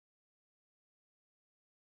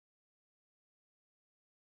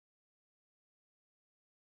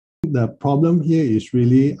think the problem here is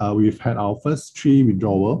really we've had our first 3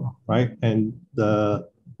 withdrawal, right? And the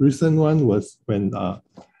recent one was when our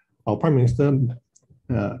Prime Minister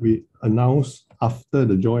we announced after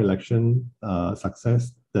the joint election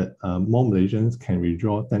success that more Malaysians can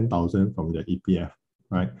withdraw 10,000 from their EPF,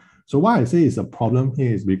 right? So why I say it's a problem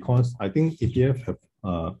here is because I think EPF have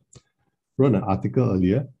wrote an article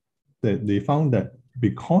earlier that they found that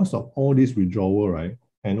because of all this withdrawal, right,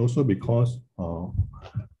 and also because of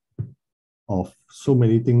so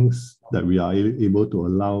many things that we are able to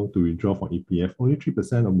allow to withdraw from EPF, only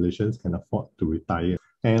 3% of Malaysians can afford to retire.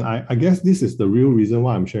 And I guess this is the real reason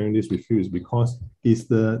why I'm sharing this with you is because is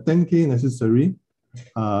the 10K necessary?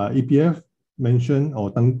 EPF mentioned,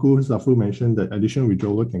 or Tengku Zafrul mentioned that additional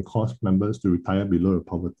withdrawal can cause members to retire below the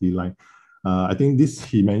poverty line. I think this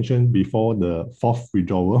he mentioned before the 4th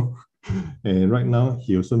withdrawal. And right now,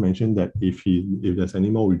 he also mentioned that if there's any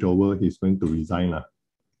more withdrawal, he's going to resign.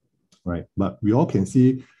 Right? But we all can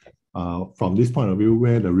see from this point of view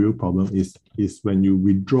where the real problem is when you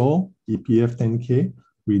withdraw EPF 10K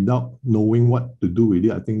without knowing what to do with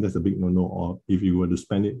it. I think that's a big no-no. Or if you were to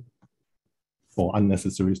spend it for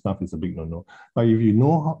unnecessary stuff, it's a big no-no. But if you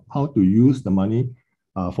know how to use the money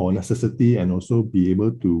for necessity and also be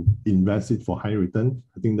able to invest it for high return,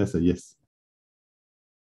 I think that's a yes.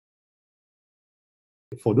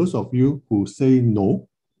 For those of you who say no,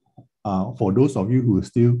 for those of you who are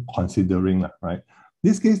still considering, right?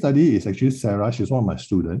 This case study is actually Sarah. She's one of my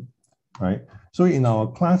students, right? So in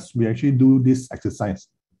our class, we actually do this exercise.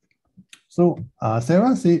 So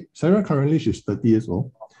Sarah currently she's 30 years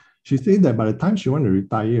old. She said that by the time she wants to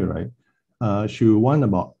retire, right, she will want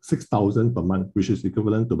about 6,000 per month, which is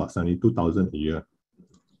equivalent to about 72,000 a year.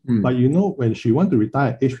 But you know, when she wants to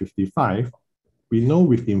retire at age 55, we know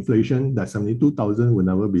with inflation that 72,000 will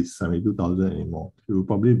never be 72,000 anymore. It will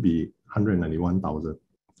probably be 191,000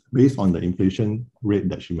 based on the inflation rate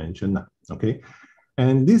that she mentioned. Okay,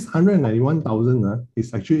 and this 191,000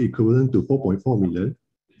 is actually equivalent to 4.4 million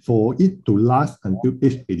for it to last until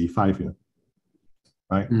age 85. You know,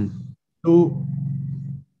 right? So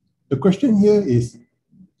the question here is,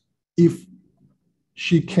 if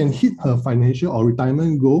she can hit her financial or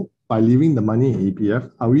retirement goal by leaving the money in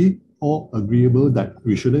EPF, are we all agreeable that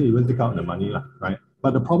we shouldn't even take out the money, right?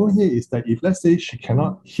 But the problem here is that if let's say she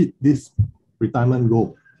cannot hit this retirement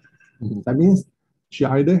goal, that means she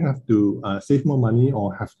either have to save more money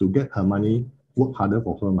or have to get her money work harder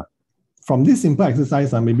for her. From this simple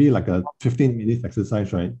exercise, maybe like a 15-minute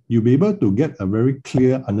exercise, right? You'll be able to get a very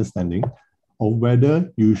clear understanding of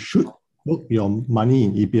whether you should work your money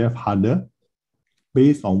in EPF harder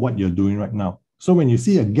based on what you're doing right now. So when you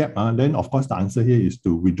see a gap, then of course the answer here is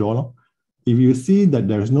to withdraw. If you see that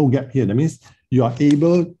there is no gap here, that means you are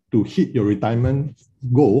able to hit your retirement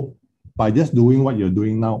goal by just doing what you're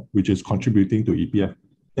doing now, which is contributing to EPF.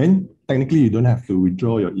 Then technically you don't have to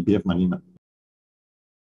withdraw your EPF money.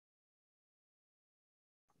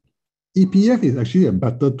 EPF is actually a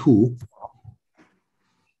better tool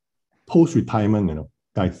post-retirement, you know,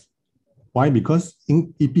 guys. Why? Because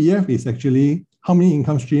in EPF is actually, how many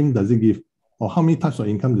income streams does it give? Or how many types of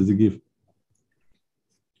income does it give?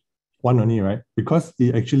 One only, right? Because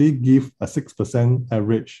it actually gives a 6%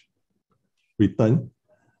 average return.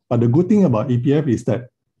 But the good thing about EPF is that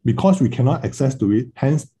because we cannot access to it,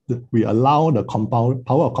 hence we allow the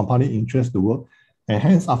power of compounding interest to work. And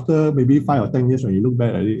hence after maybe 5 or 10 years, when you look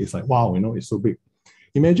back at it, it's like, wow, you know, it's so big.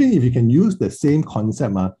 Imagine if you can use the same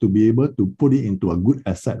concept to be able to put it into a good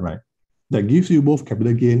asset, right? That gives you both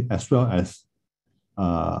capital gain as well as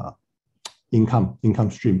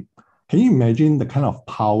income stream. Can you imagine the kind of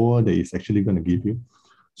power that it's actually going to give you?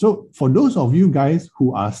 So for those of you guys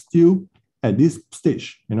who are still at this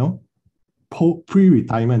stage, you know,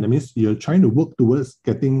 pre-retirement, that means you're trying to work towards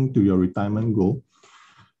getting to your retirement goal.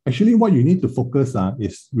 Actually, what you need to focus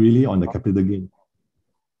is really on the capital gain,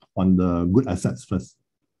 on the good assets first,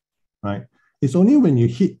 right? It's only when you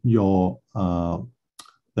hit your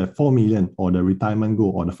the 4 million or the retirement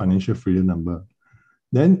goal or the financial freedom number,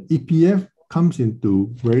 then EPF comes into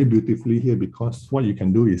very beautifully here, because what you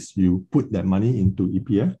can do is you put that money into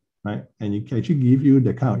EPF, right? And it can actually give you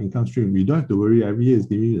the kind of income stream. You don't have to worry every year it's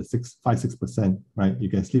giving you 5-6%, right? You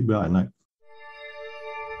can sleep well at night.